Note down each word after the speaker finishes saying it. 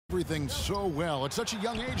Everything so well at such a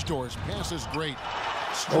young age. Doors pass is great.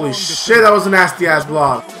 Holy shit, that was a nasty ass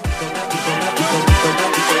block.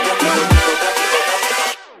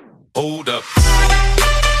 Hold up.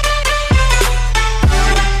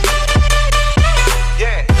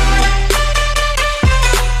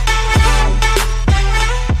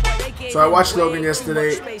 So I watched Logan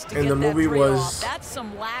yesterday, and the movie was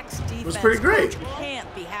pretty great.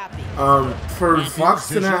 For Fox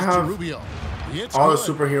to not have all the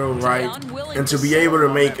superhero rights and to be able to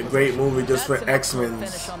make a great movie just for X-Men,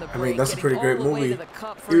 I mean, that's a pretty great movie.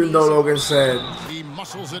 Even though Logan said,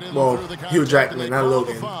 well, Hugh Jackman, not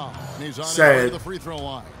Logan, said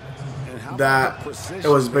that it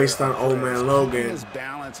was based on Old Man Logan.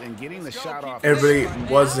 It really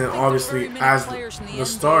wasn't obviously as the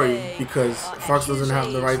story because Fox doesn't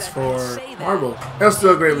have the rights for Marvel. It was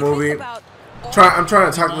still a great movie. I'm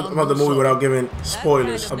trying to talk about the movie without giving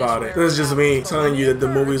spoilers about it. This is just me telling you that the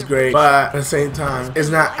movie's great, but at the same time, it's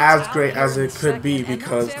not as great as it could be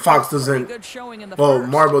because Fox doesn't, well,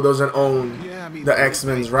 Marvel doesn't own the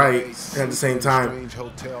X-Men's rights at the same time.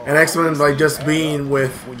 And X-Men, like, just being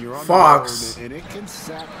with Fox,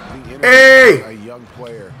 hey!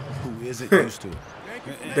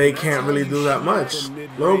 They can't really do that much.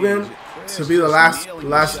 Logan, to be the last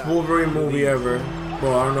Wolverine movie ever,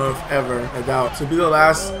 well, I don't know if ever, I doubt, to be the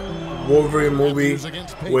last Wolverine movie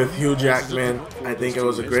with Hugh Jackman, I think it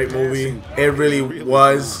was a great movie. It really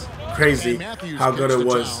was crazy how good it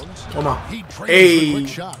was. Come on. Hey!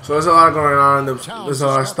 So there's a lot going on. There's a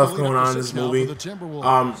lot of stuff going on in this movie.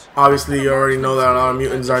 Obviously, you already know that a lot of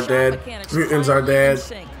mutants are dead. Mutants are dead.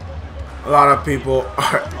 A lot of people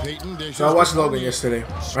are. So I watched Logan yesterday,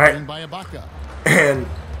 right? And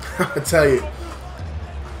I tell you,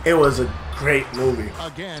 it was a great movie.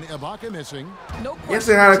 Yes,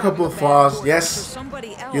 it had a couple of flaws. Yes,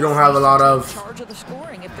 you don't have a lot of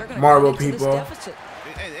Marvel people.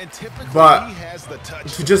 But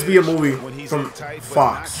to just be a movie from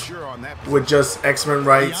Fox with just X-Men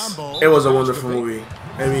rights, it was a wonderful movie.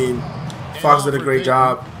 I mean, Fox did a great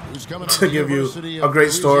job to give you a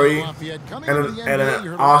great story and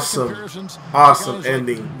an awesome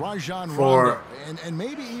ending for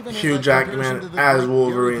Hugh Jackman as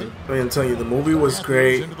Wolverine. I mean, I'm telling you, the movie was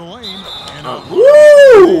great.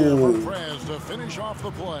 Woo!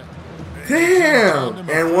 Damn!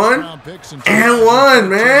 And one,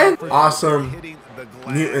 man! Awesome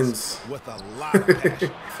mutants.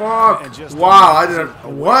 Fuck! Wow! I didn't.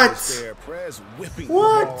 What?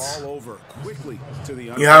 What?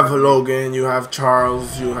 You have Logan. You have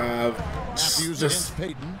Charles. You have just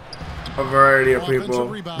a variety of people.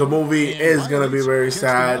 The movie is gonna be very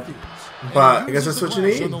sad, but I guess that's what you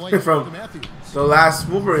need from the last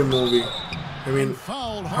Wolverine movie. I mean,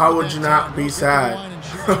 how would you not be sad?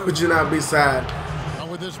 How would you not be sad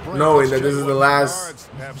knowing that this is the last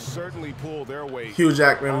Hugh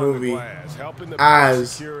Jackman movie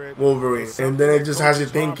as Wolverine? And then it just has you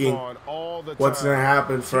thinking, what's going to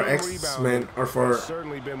happen for X-Men or for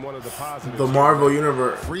the Marvel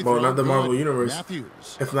Universe? Well, not the Marvel Universe,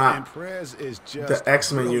 if not the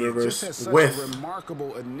X-Men universe with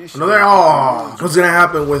another. Oh, what's going to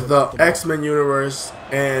happen with the X-Men universe?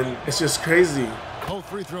 And it's just crazy.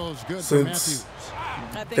 Since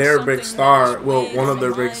their big star, well, one of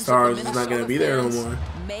their big stars is not going to be there no more.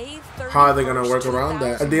 How are they going to work around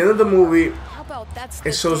that? At the end of the movie,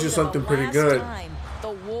 it shows you something pretty good.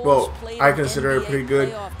 Well, I consider it pretty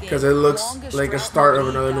good because it looks like a start of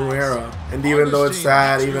another new era. And even though it's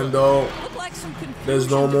sad, even though there's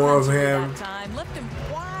no more of him,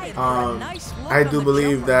 I do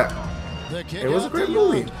believe that it was a great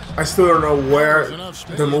movie. I still don't know where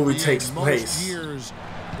the movie takes place.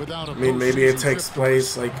 I mean, maybe it takes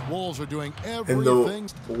place like in the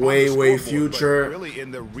way future.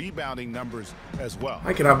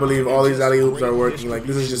 I cannot believe all these alley-oops are working. Like,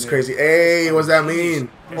 this is just crazy. Hey, what's that mean?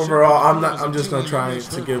 Overall, I'm just gonna try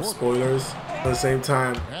to give spoilers. At the same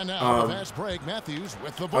time, I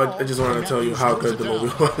just wanted to tell you how good the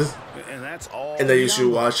movie was, and that you should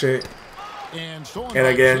watch it. And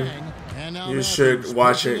again, you should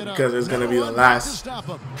watch it because it's gonna be the last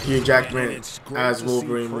Hugh Jackman as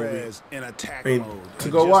Wolverine movie. I mean, to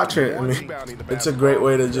go watch it. I mean, it's a great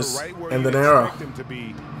way to just end an era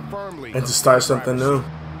and to start something new.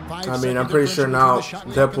 I mean, I'm pretty sure now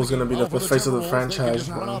Deadpool's gonna be the face of the franchise.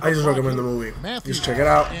 I just recommend the movie. Just check it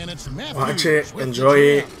out, watch it, enjoy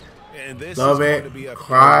it, love it,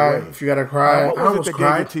 cry if you gotta cry. I almost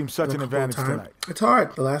cried. It's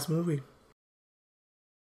hard. The last movie.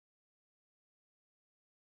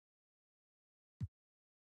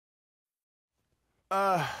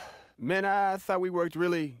 Man, I thought we worked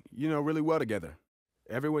really well together.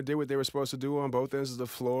 Everyone did what they were supposed to do on both ends of the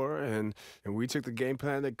floor, and we took the game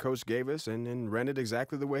plan that Coach gave us and ran it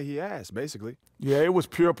exactly the way he asked, basically. Yeah, it was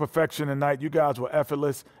pure perfection tonight. You guys were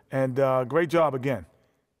effortless, and great job again.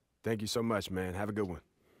 Thank you so much, man. Have a good one.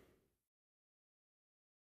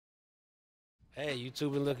 Hey, you two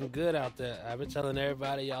been looking good out there. I've been telling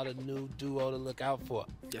everybody y'all the new duo to look out for.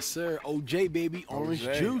 Yes, sir. OJ, baby. Orange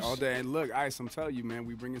juice. All day. And look, Ice, I'm telling you, man,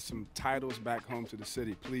 we bringing some titles back home to the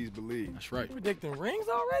city. Please believe. That's right. Predicting rings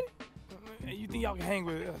already? You think y'all can hang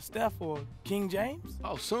with Steph or King James?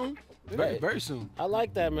 Oh, soon? Right. Very soon. I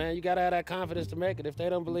like that, man. You got to have that confidence to make it. If they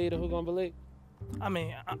don't believe, then who going to believe? I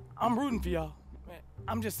mean, I'm rooting for y'all.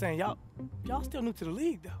 I'm just saying, y'all still new to the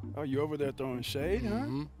league, though. Oh, you over there throwing shade, huh?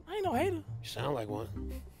 I ain't no hater. You sound like one.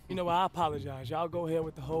 You know what? I apologize. Y'all go ahead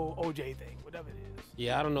with the whole OJ thing, whatever it is.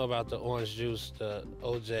 Yeah, I don't know about the orange juice, the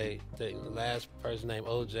OJ thing. The last person named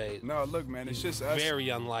OJ. No, look, man, it's just us. Very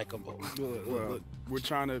unlikable. Look, we're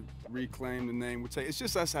trying to reclaim the name. It's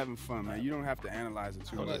just us having fun, man. You don't have to analyze it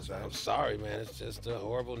too much. I'm sorry, man. It's just a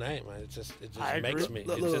horrible name, man. It just I makes agree.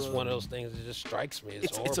 me. It's just one of those things that just strikes me.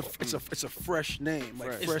 It's horrible. It's a fresh name,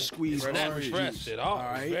 like Fresh. fresh squeezed orange fresh juice. at all. All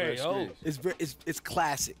right, Very old. It's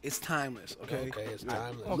classic. It's timeless. Okay. Okay, it's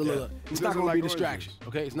timeless. Look. It's not gonna be a distraction.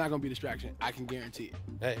 Okay, it's not gonna be a distraction. I can guarantee it.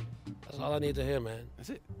 Hey, that's all I need to hear, man. That's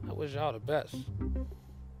it. I wish y'all the best.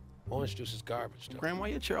 Orange juice is garbage, though. Graham, why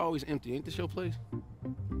your chair always empty? Ain't this your place?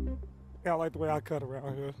 Y'all like the way I cut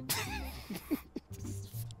around here.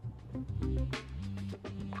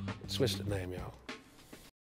 Switch the name, y'all.